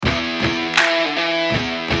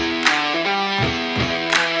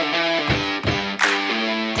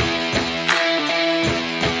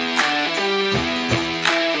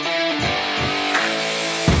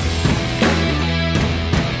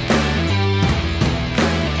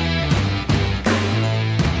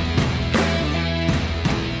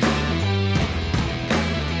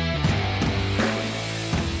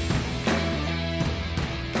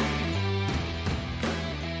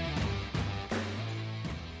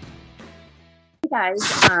guys,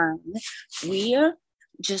 we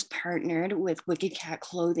just partnered with Wicked Cat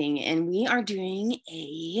Clothing and we are doing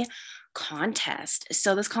a contest.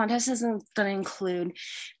 So this contest is going to include,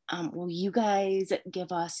 will you guys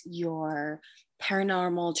give us your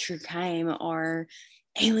paranormal, true crime, or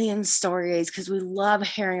alien stories, because we love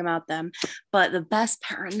hearing about them, but the best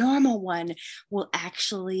paranormal one will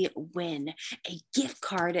actually win a gift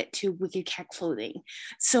card to Wicked Cat Clothing.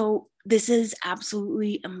 So this is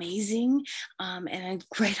absolutely amazing, and a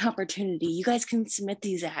great opportunity. You guys can submit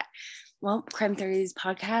these at Crime Theories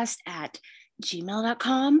Podcast at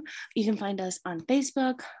gmail.com. You can find us on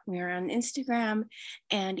Facebook, we're on Instagram,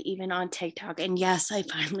 and even on TikTok. And yes, I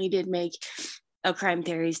finally did make a Crime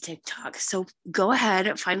Theories TikTok. So go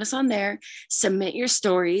ahead, find us on there, submit your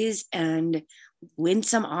stories, and win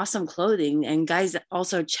some awesome clothing. And guys,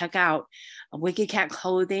 also check out Wicked Cat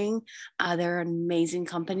Clothing. They're an amazing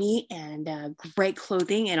company and great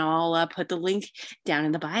clothing. And I'll put the link down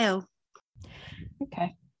in the bio.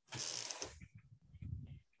 Okay.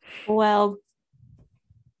 Well,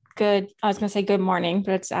 good. I was going to say good morning,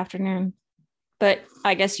 but it's afternoon. But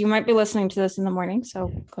I guess you might be listening to this in the morning,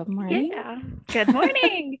 so good morning. Yeah, good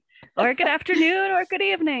morning, or good afternoon, or good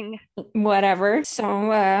evening. Whatever.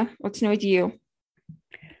 So, what's new with you?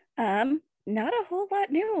 Not a whole lot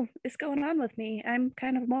new is going on with me. I'm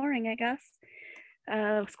kind of boring, I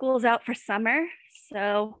guess. School's out for summer,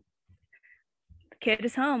 so the kid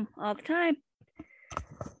is home all the time,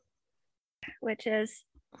 which is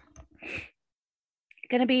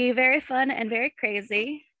going to be very fun and very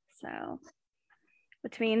crazy. So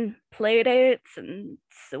between play dates and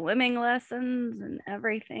swimming lessons and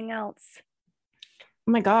everything else.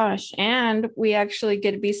 Oh my gosh. And we actually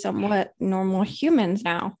get to be somewhat normal humans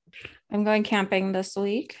now. I'm going camping this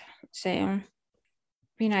week. So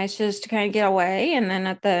be nice just to kind of get away. And then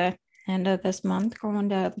at the end of this month, going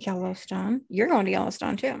to Yellowstone. You're going to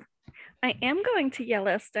Yellowstone too. I am going to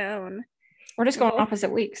Yellowstone. We're just going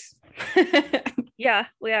opposite weeks. Yeah,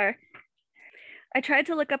 we are. I tried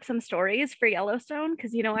to look up some stories for Yellowstone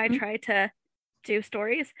because, I try to do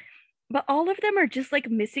stories, but all of them are just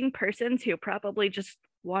like missing persons who probably just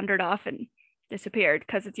wandered off and disappeared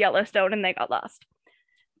because it's Yellowstone and they got lost.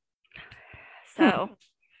 So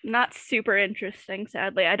not super interesting,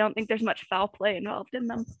 sadly. I don't think there's much foul play involved in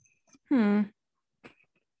them.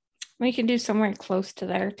 We can do somewhere close to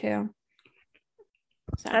there too.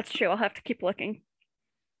 So. That's true. I'll have to keep looking.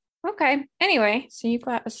 Okay. Anyway, so you've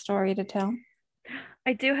got a story to tell.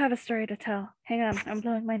 I do have a story to tell. Hang on, I'm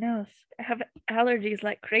blowing my nose. I have allergies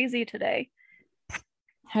like crazy today.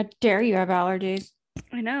 How dare you have allergies?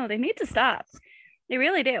 I know, they need to stop. They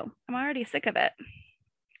really do. I'm already sick of it.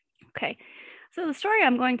 Okay, so the story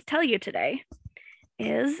I'm going to tell you today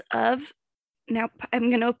is now I'm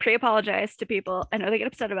going to pre-apologize to people. I know they get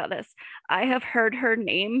upset about this. I have heard her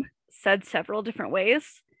name said several different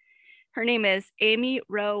ways. Her name is Amy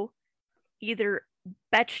Rowe, either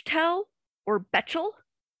Bechtel or Betchel.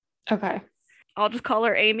 Okay. I'll just call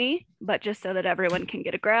her Amy, but just so that everyone can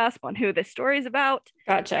get a grasp on who this story is about.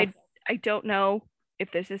 Gotcha. I don't know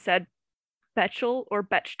if this is said Betchel or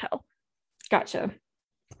Bechtel. Gotcha.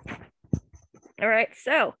 All right,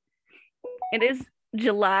 so it is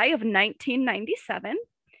July of 1997,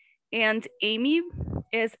 and Amy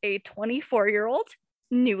is a 24-year-old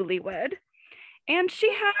newlywed, and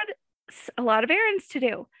she had a lot of errands to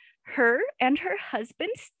do. Her and her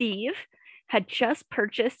husband, Steve, had just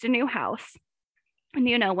purchased a new house. And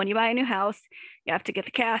when you buy a new house, you have to get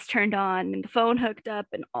the gas turned on and the phone hooked up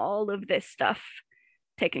and all of this stuff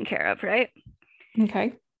taken care of, right?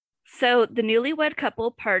 Okay. So the newlywed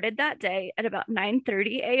couple parted that day at about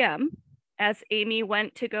 9:30 a.m. as Amy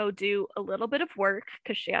went to go do a little bit of work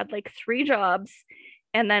because she had like 3 jobs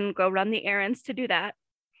and then go run the errands to do that.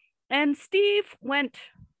 And Steve went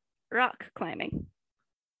rock climbing.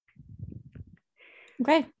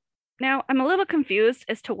 Okay. Now, I'm a little confused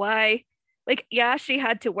as to why, she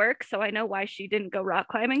had to work, so I know why she didn't go rock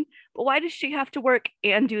climbing, but why does she have to work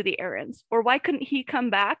and do the errands? Or why couldn't he come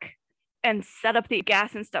back and set up the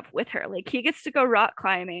gas and stuff with her? Like, he gets to go rock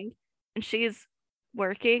climbing, and she's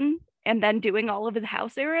working and then doing all of the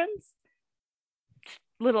house errands? It's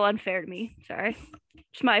a little unfair to me, sorry.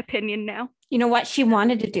 It's my opinion now. You know what? She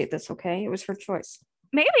wanted to do this, okay? It was her choice.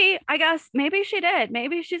 Maybe she did.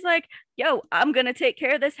 Maybe she's like, yo, I'm gonna take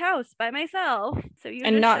care of this house by myself. So you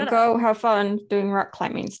and not go have fun doing rock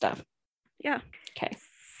climbing stuff. Yeah. Okay.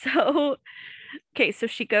 So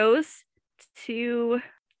she goes to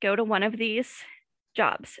go to one of these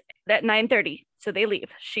jobs at 9:30. So they leave.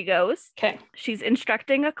 She goes. Okay. She's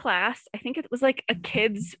instructing a class. I think it was like a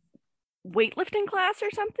kids weightlifting class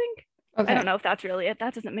or something. Okay. I don't know if that's really it.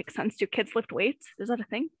 That doesn't make sense. Do kids lift weights? Is that a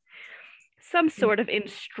thing? Some sort of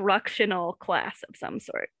instructional class of some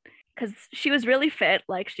sort. Because she was really fit.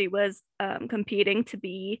 Like she was competing to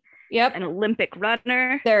be an Olympic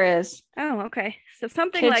runner. There is. Oh, okay. So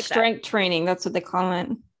something Kids like strength training. That's what they call it.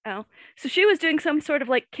 Oh, so she was doing some sort of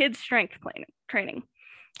like kids strength training.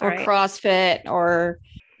 Or CrossFit or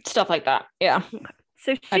stuff like that. Yeah. Okay.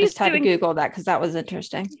 So I just had to Google that because that was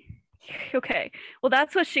interesting. Okay. Well,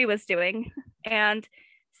 that's what she was doing. And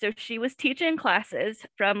so she was teaching classes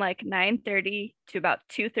from like 9:30 to about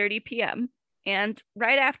 2:30 p.m. And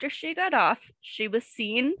right after she got off, she was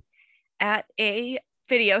seen at a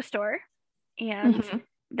video store. And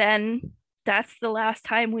then that's the last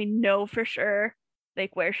time we know for sure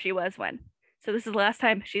like where she was when. So this is the last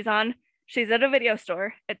time she's at a video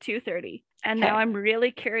store at 2:30. And now I'm really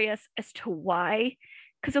curious as to why.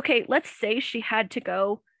 Because, okay, let's say she had to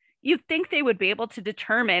go. You'd think they would be able to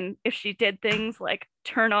determine if she did things like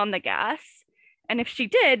turn on the gas. And if she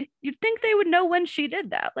did, you'd think they would know when she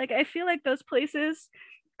did that. Like, I feel like those places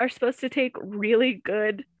are supposed to take really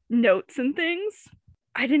good notes and things.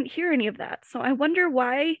 I didn't hear any of that. So I wonder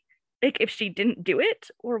why, like, if she didn't do it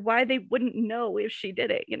or why they wouldn't know if she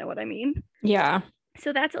did it. You know what I mean? Yeah.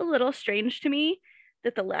 So that's a little strange to me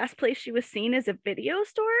that the last place she was seen is a video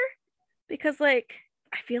store, because like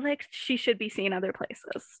I feel like she should be seen other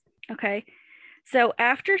places. Okay. So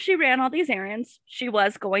after she ran all these errands, she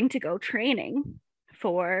was going to go training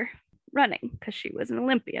for running because she was an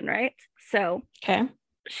Olympian, right? So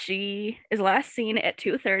she is last seen at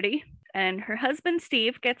 2:30 and her husband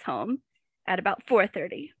Steve gets home at about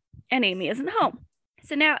 4:30 and Amy isn't home.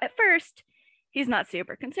 So now at first he's not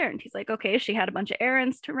super concerned. He's like, okay, she had a bunch of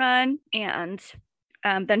errands to run and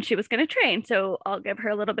then she was going to train. So I'll give her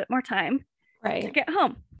a little bit more time to get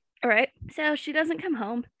home. All right. So she doesn't come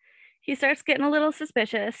home. He starts getting a little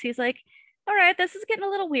suspicious. He's like, all right, this is getting a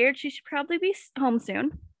little weird. She should probably be home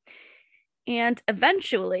soon. And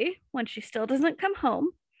eventually, when she still doesn't come home,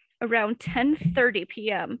 around 10:30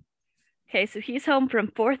 p.m. Okay, so he's home from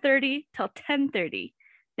 4:30 till 10:30.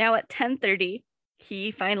 Now at 10:30,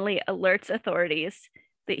 he finally alerts authorities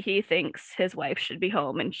that he thinks his wife should be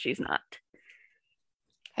home and she's not.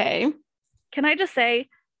 Okay. Can I just say,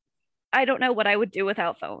 I don't know what I would do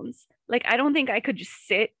without phones. Like, I don't think I could just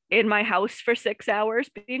sit in my house for 6 hours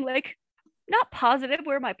being like, not positive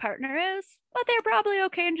where my partner is, but they're probably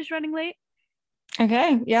okay and just running late.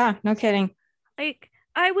 Okay. Yeah. No kidding. Like,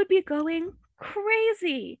 I would be going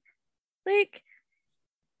crazy. Like,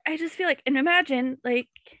 I just feel like, and imagine, like,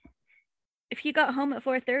 if he got home at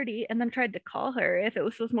 4:30 and then tried to call her, if it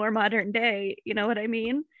was more modern day, you know what I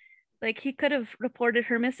mean? Like, he could have reported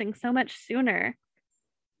her missing so much sooner.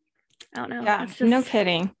 I don't know. Yeah, no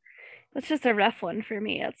kidding. It's just a rough one for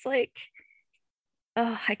me. It's like,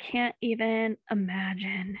 oh, I can't even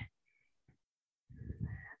imagine.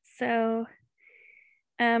 So,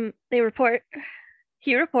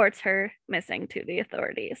 he reports her missing to the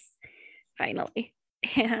authorities, finally.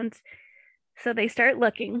 And so they start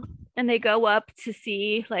looking and they go up to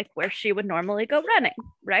see like where she would normally go running,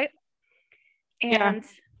 right? And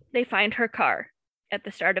they find her car at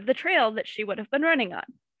the start of the trail that she would have been running on.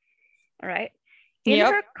 All right. In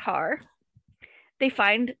her car, they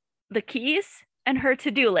find the keys and her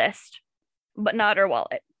to-do list, but not her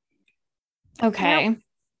wallet. Okay. Now,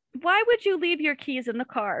 why would you leave your keys in the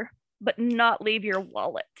car, but not leave your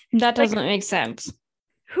wallet? That doesn't make sense.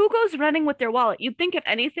 Who goes running with their wallet? You'd think if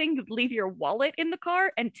anything, you'd leave your wallet in the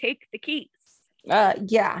car and take the keys.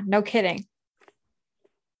 Yeah, no kidding.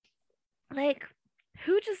 Like,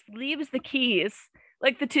 who just leaves the keys?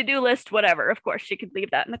 Like the to-do list, whatever. Of course, she could leave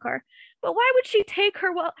that in the car. But why would she take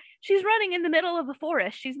her? Well, she's running in the middle of the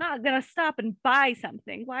forest. She's not going to stop and buy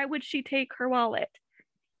something. Why would she take her wallet?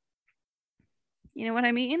 You know what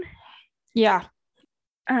I mean? Yeah.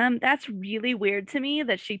 That's really weird to me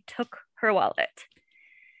that she took her wallet.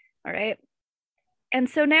 All right. And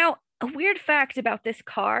so now a weird fact about this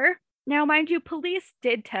car. Now, mind you, police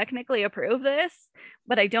did technically approve this,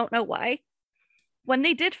 but I don't know why. When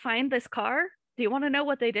they did find this car, do you want to know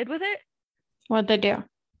what they did with it? What'd they do?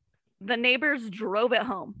 The neighbors drove it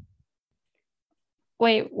home.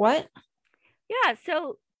 Wait, what? Yeah,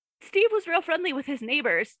 so Steve was real friendly with his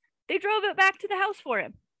neighbors. They drove it back to the house for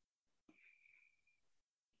him.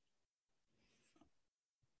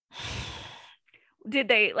 Did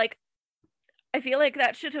they, like, I feel like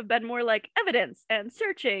that should have been more like evidence and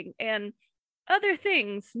searching and other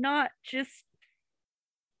things, not just,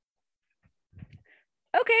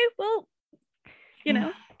 okay, well, you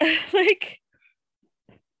know, like,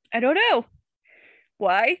 I don't know.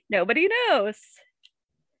 Why? Nobody knows.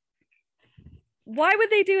 Why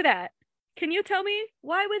would they do that? Can you tell me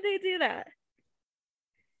why would they do that?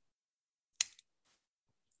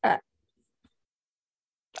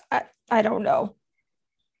 I don't know.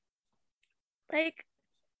 Like,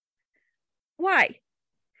 why?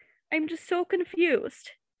 I'm just so confused.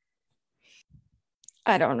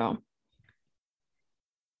 I don't know.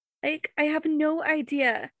 Like, I have no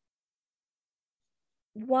idea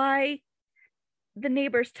why the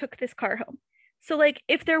neighbors took this car home. So, like,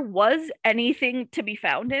 if there was anything to be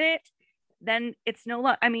found in it, then it's no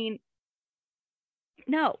longer, I mean,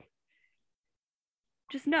 no.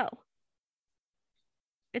 Just no.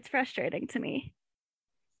 It's frustrating to me.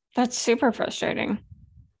 That's super frustrating.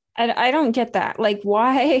 I don't get that. Like,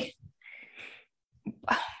 why?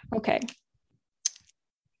 Okay.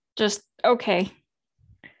 Just okay.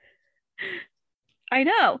 I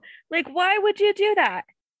know. Like, why would you do that?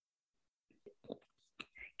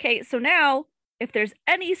 Okay, so now if there's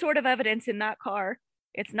any sort of evidence in that car,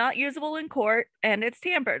 it's not usable in court and it's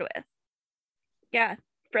tampered with. Yeah,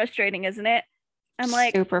 frustrating, isn't it? I'm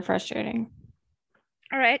like, super frustrating.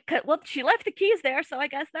 all right, well, she left the keys there, so I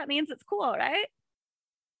guess that means it's cool, right?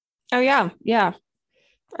 Oh yeah, yeah.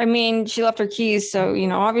 I mean, she left her keys, so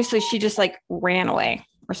obviously she just like ran away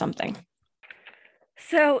or something.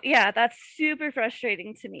 So yeah, that's super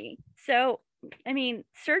frustrating to me. So I mean,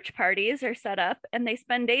 search parties are set up and they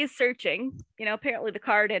spend days searching. Apparently the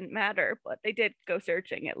car didn't matter, but they did go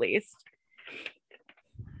searching at least.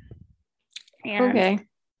 And okay.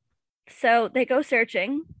 So they go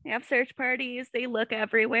searching, they have search parties, they look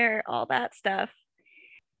everywhere, all that stuff.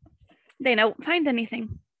 They don't find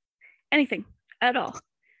anything at all.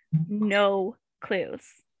 No clues.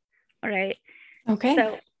 All right. Okay.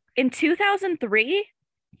 So in 2003,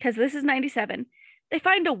 because this is 97, they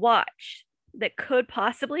find a watch that could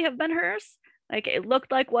possibly have been hers. Like it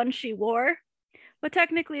looked like one she wore, but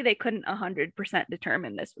technically they couldn't 100%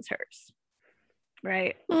 determine this was hers.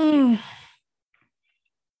 Right?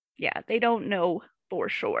 Yeah, they don't know for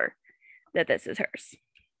sure that this is hers.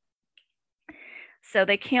 So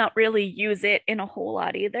they can't really use it in a whole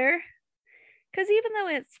lot either. Because even though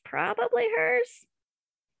it's probably hers,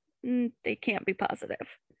 they can't be positive.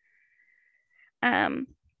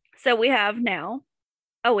 So we have now,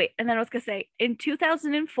 oh wait, and then I was gonna say in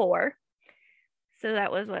 2004, so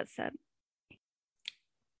that was what said.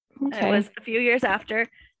 Okay. It was a few years after,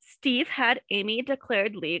 Steve had Amy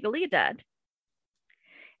declared legally dead.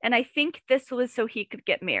 And I think this was so he could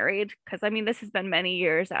get married, because I mean, this has been many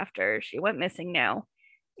years after she went missing now.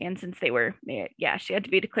 And since they were married, yeah, she had to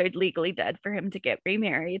be declared legally dead for him to get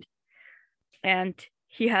remarried. And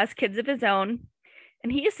he has kids of his own.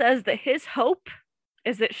 And he says that his hope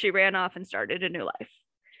is that she ran off and started a new life.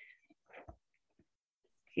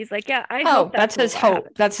 He's like, yeah, I hope that's his hope.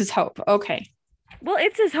 Happened. That's his hope. Okay. Well,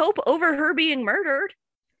 it's his hope over her being murdered.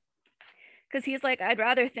 Because he's like, I'd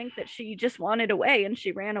rather think that she just wanted away and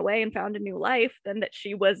she ran away and found a new life than that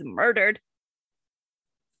she was murdered.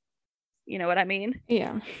 You know what I mean?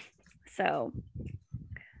 Yeah. So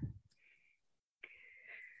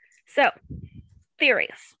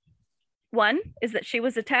theories. One is that she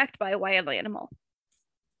was attacked by a wild animal.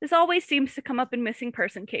 This always seems to come up in missing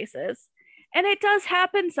person cases. And it does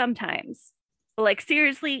happen sometimes. Like,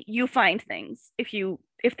 seriously, you find things if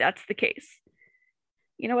that's the case.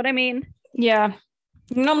 You know what I mean? Yeah.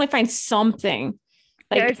 You normally find something.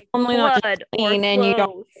 Like there's normally blood not or clothes. And you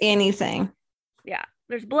don't anything. Yeah.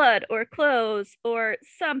 There's blood or clothes or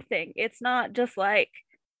something. It's not like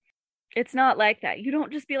that. You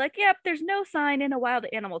don't just be like, yep, there's no sign and a wild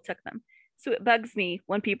animal took them. So it bugs me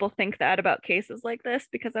when people think that about cases like this,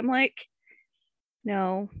 because I'm like,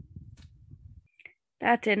 no,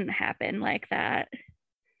 that didn't happen like that.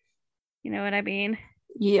 You know what I mean?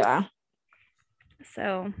 Yeah.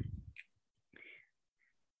 So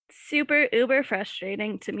super uber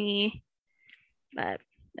frustrating to me, but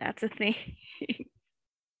that's a thing.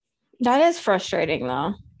 That is frustrating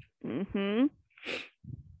though. Mm-hmm.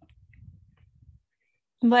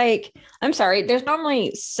 Like, I'm sorry, there's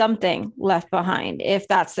normally something left behind if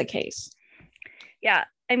that's the case. Yeah.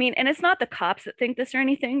 I mean, and it's not the cops that think this or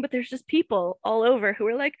anything, but there's just people all over who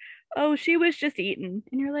are like, oh, she was just eaten.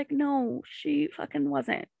 And you're like, no, she fucking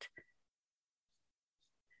wasn't.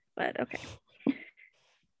 But okay.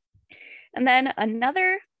 And then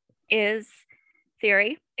another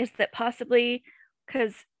theory is that possibly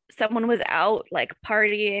because someone was out like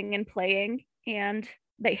partying and playing and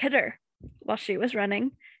they hit her while she was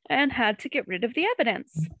running and had to get rid of the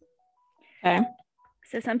evidence. Okay.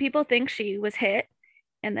 So some people think she was hit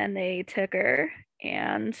and then they took her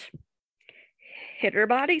and hid her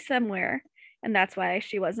body somewhere, and that's why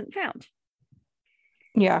she wasn't found.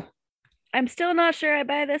 Yeah. I'm still not sure I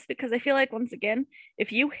buy this because I feel like, once again,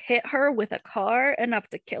 if you hit her with a car enough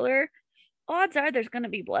to kill her, odds are there's going to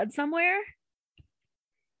be blood somewhere.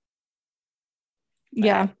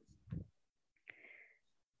 Yeah.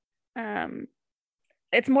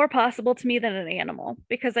 It's more possible to me than an animal,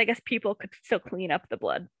 because I guess people could still clean up the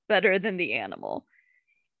blood better than the animal.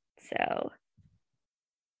 So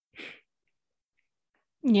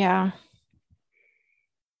yeah.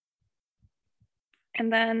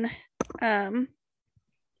 And then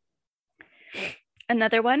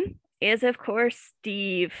another one is, of course,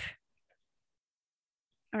 Steve.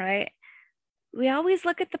 All right. We always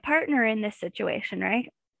look at the partner in this situation,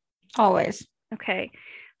 right? Always. Okay.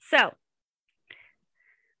 So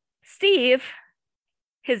Steve,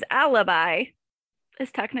 his alibi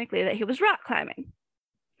is technically that he was rock climbing.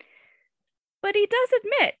 But he does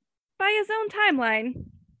admit by his own timeline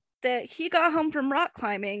that he got home from rock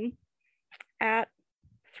climbing at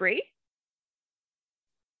 3.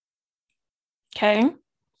 Okay.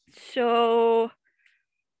 So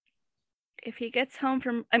if he gets home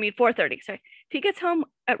from, 4:30, sorry. If he gets home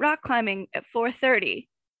at rock climbing at 4:30,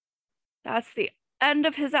 that's the end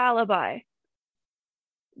of his alibi.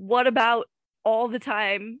 What about all the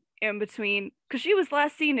time in between? Because she was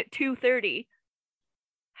last seen at 2:30.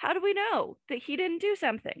 How do we know that he didn't do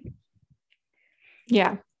something?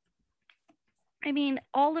 Yeah.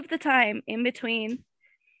 All of the time in between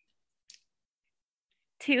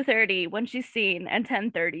 2:30 when she's seen and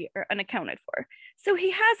 10:30 are unaccounted for. So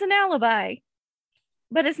he has an alibi,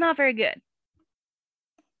 but it's not very good.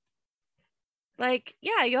 Like,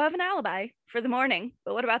 yeah, you have an alibi for the morning,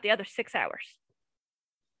 but what about the other 6 hours?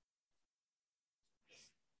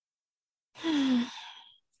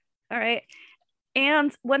 All right.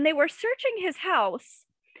 And when they were searching his house,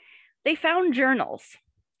 they found journals.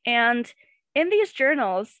 And in these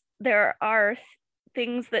journals, there are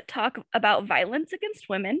things that talk about violence against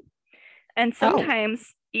women, and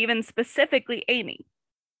sometimes even specifically Amy.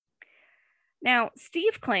 Now,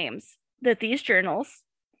 Steve claims that these journals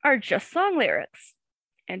are just song lyrics,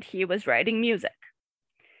 and he was writing music.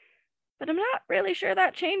 But I'm not really sure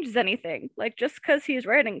that changes anything. Like, just because he's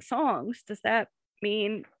writing songs, does that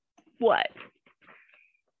mean what?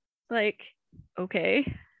 Like,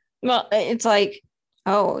 okay. Well, it's like,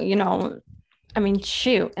 oh,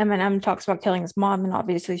 shoot, Eminem talks about killing his mom, and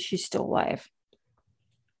obviously she's still alive.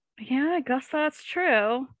 Yeah, I guess that's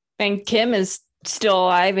true. And Kim is still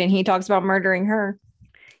alive, and he talks about murdering her.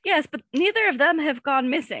 Yes, but neither of them have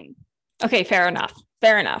gone missing. Okay, fair enough.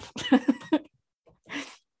 Fair enough.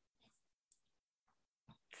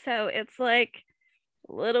 So it's like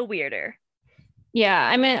a little weirder. Yeah,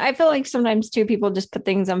 I feel like sometimes too people just put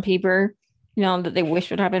things on paper, that they wish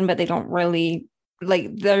would happen, but they don't really,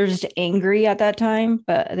 like, they're just angry at that time,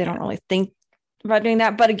 but they don't really think about doing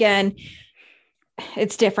that. But again,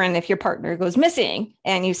 it's different if your partner goes missing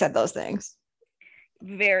and you said those things.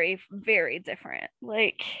 Very, very different.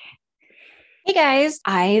 Like, hey guys,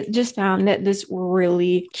 I just found this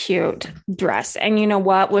really cute dress. And you know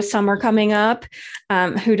what? With summer coming up,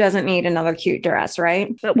 who doesn't need another cute dress,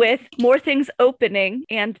 right? But with more things opening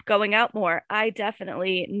and going out more, I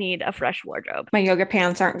definitely need a fresh wardrobe. My yoga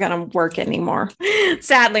pants aren't going to work anymore,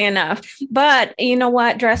 sadly enough. But you know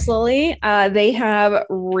what, Dress Lily, they have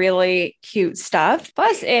really cute stuff.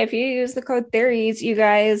 Plus, if you use the code Theories, you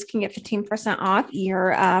guys can get 15% off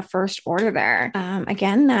your first order there.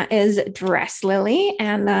 Again, that is Dress Lily,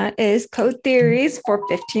 and that is code Theories for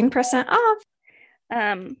 15%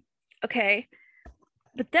 off. Okay.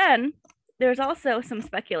 But then there's also some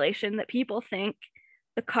speculation that people think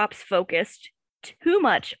the cops focused too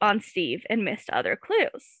much on Steve and missed other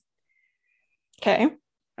clues.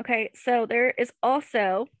 Okay, so there is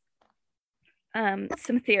also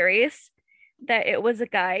some theories that it was a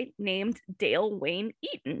guy named Dale Wayne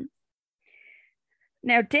Eaton.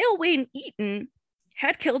 Now, Dale Wayne Eaton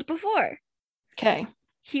had killed before. Okay.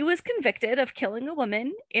 He was convicted of killing a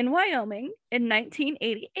woman in Wyoming in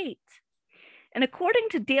 1988. And according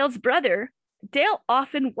to Dale's brother, Dale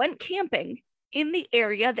often went camping in the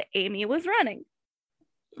area that Amy was running.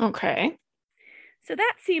 Okay. So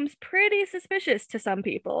that seems pretty suspicious to some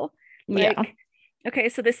people. Yeah. Okay,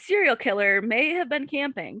 so the serial killer may have been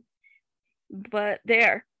camping, but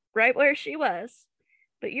there, right where she was.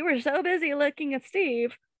 But you were so busy looking at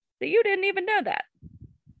Steve that you didn't even know that.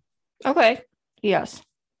 Okay. Yes.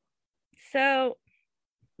 So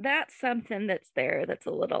that's something that's there that's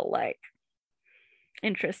a little like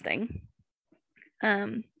interesting.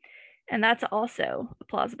 And that's also a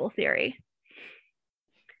plausible theory.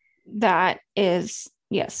 That is,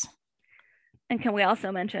 yes. And can we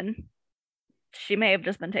also mention she may have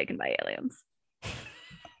just been taken by aliens?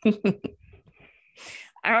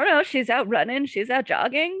 I don't know. She's out running. She's out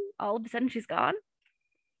jogging. All of a sudden, she's gone.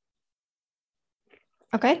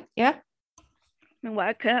 Okay. Yeah. And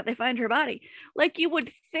why couldn't they find her body? Like you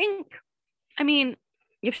would think, I mean,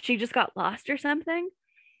 if she just got lost or something,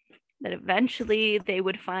 that eventually they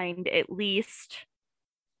would find at least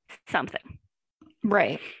something.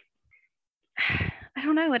 Right. I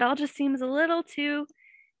don't know. It all just seems a little too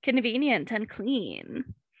convenient and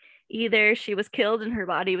clean. Either she was killed and her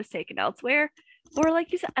body was taken elsewhere, or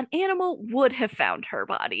like you said, an animal would have found her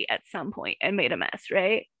body at some point and made a mess,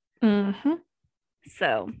 right? Mm-hmm.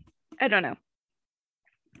 So I don't know.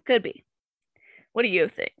 Could be. What do you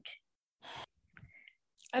think?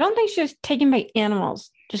 I don't think she was taken by animals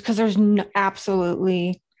just because there's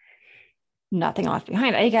absolutely nothing left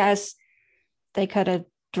behind. I guess they could have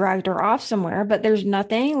dragged her off somewhere, but there's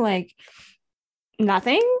nothing like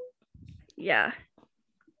nothing. Yeah.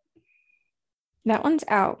 That one's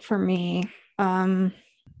out for me. I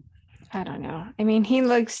don't know. I mean, he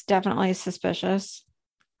looks definitely suspicious.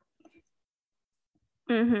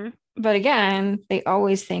 Mm-hmm. But again, they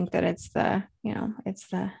always think that it's the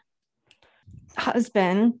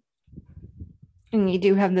husband. And you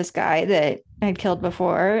do have this guy that had killed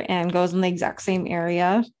before and goes in the exact same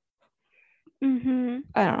area. Mm-hmm.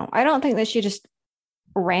 I don't know. I don't think that she just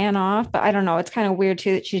ran off, but I don't know. It's kind of weird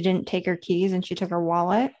too that she didn't take her keys and she took her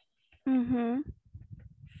wallet. Mm-hmm.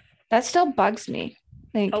 That still bugs me.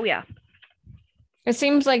 Like, oh yeah. It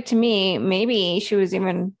seems like to me, maybe she was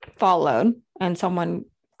even followed and someone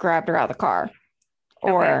grabbed her out of the car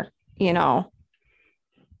or,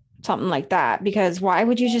 something like that. Because why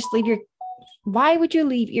would you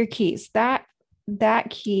leave your keys? That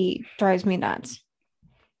key drives me nuts.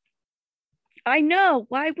 I know.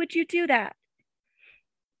 Why would you do that?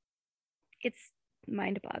 It's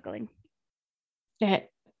mind-boggling.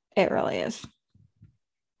 It really is.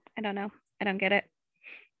 I don't know. I don't get it.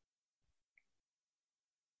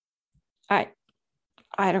 I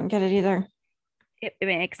don't get it either. It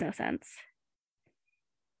makes no sense.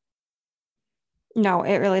 No,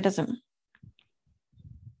 it really doesn't.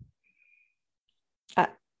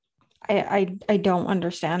 I don't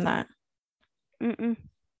understand that. Mm-mm.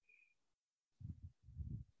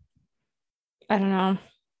 I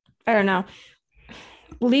don't know.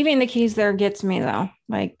 Leaving the keys there gets me though.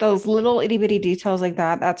 Like those little itty bitty details like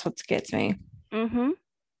that. That's what gets me.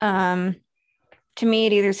 Mm-hmm. To me,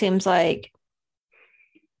 it either seems like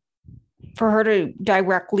for her to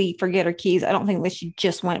directly forget her keys, I don't think that she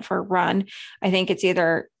just went for a run. I think it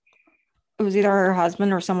was either her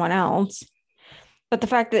husband or someone else. But the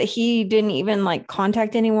fact that he didn't even like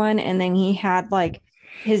contact anyone, and then he had like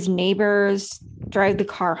his neighbors drive the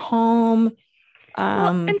car home.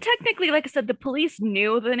 And technically, like I said, the police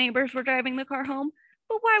knew the neighbors were driving the car home,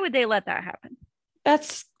 but why would they let that happen?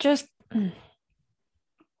 That's just,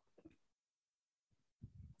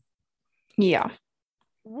 yeah.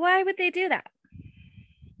 Why would they do that?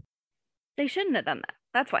 They shouldn't have done that.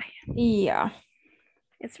 That's why. Yeah.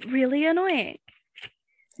 It's really annoying.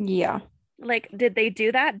 Yeah. Like, did they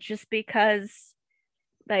do that just because,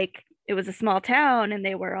 like, it was a small town and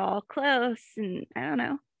they were all close? And I don't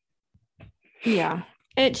know. Yeah.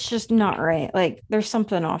 It's just not right. Like, there's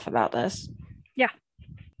something off about this. Yeah.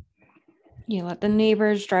 You let the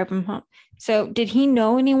neighbors drive him home. So, did he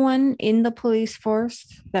know anyone in the police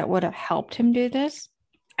force that would have helped him do this?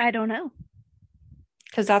 I don't know.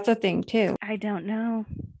 Because that's a thing, too. I don't know.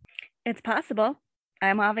 It's possible.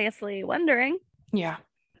 I'm obviously wondering. Yeah.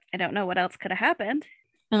 I don't know what else could have happened.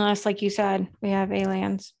 Unless, like you said, we have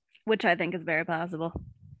aliens. Which I think is very possible.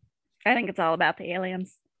 I think it's all about the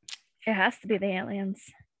aliens. It has to be the aliens.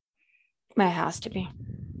 It has to be.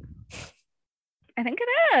 I think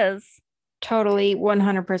it is. Totally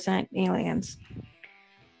 100% aliens.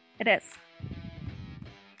 It is.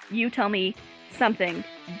 You tell me something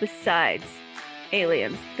besides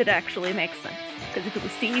aliens that actually makes sense. Because if it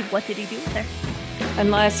was Steve, what did he do with her?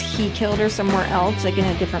 Unless he killed her somewhere else, like in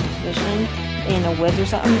a different position, in a woods or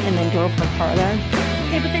something, and then drove her car there.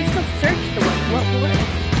 Okay, but they still searched the woods. What woods?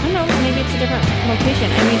 I don't know, maybe it's a different location.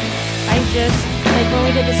 I mean, like when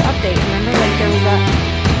we did this update, remember, like there was that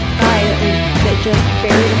guy that just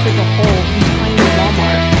buried a freaking hole behind the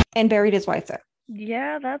Walmart and buried his wife there.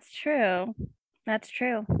 Yeah, that's true. That's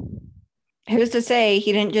true. Who's to say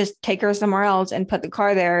he didn't just take her somewhere else and put the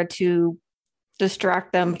car there to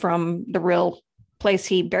distract them from the real place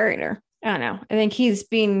he buried her? I don't know. I think he's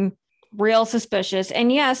being real suspicious.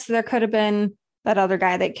 And yes, there could have been that other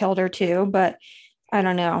guy that killed her too, but I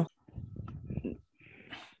don't know.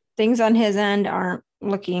 Things on his end aren't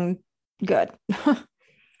looking good.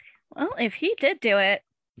 Well, if he did do it,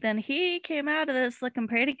 then he came out of this looking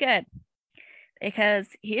pretty good. because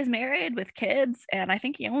he is married with kids, and I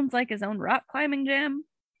think he owns like his own rock climbing gym.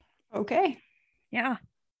 Okay. Yeah.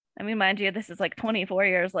 I mean, mind you, this is like 24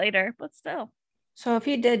 years later, but still. So if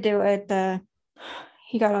he did do it,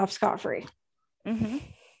 he got off scot-free. Mm-hmm.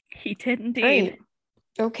 He did indeed. Great.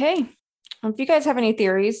 Okay. If you guys have any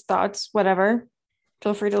theories, thoughts, whatever,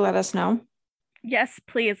 feel free to let us know. Yes,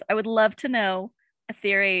 please. I would love to know a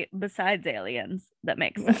theory besides aliens that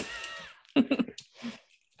makes sense.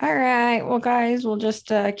 All right. Well, guys, we'll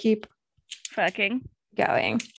just keep Fucking going.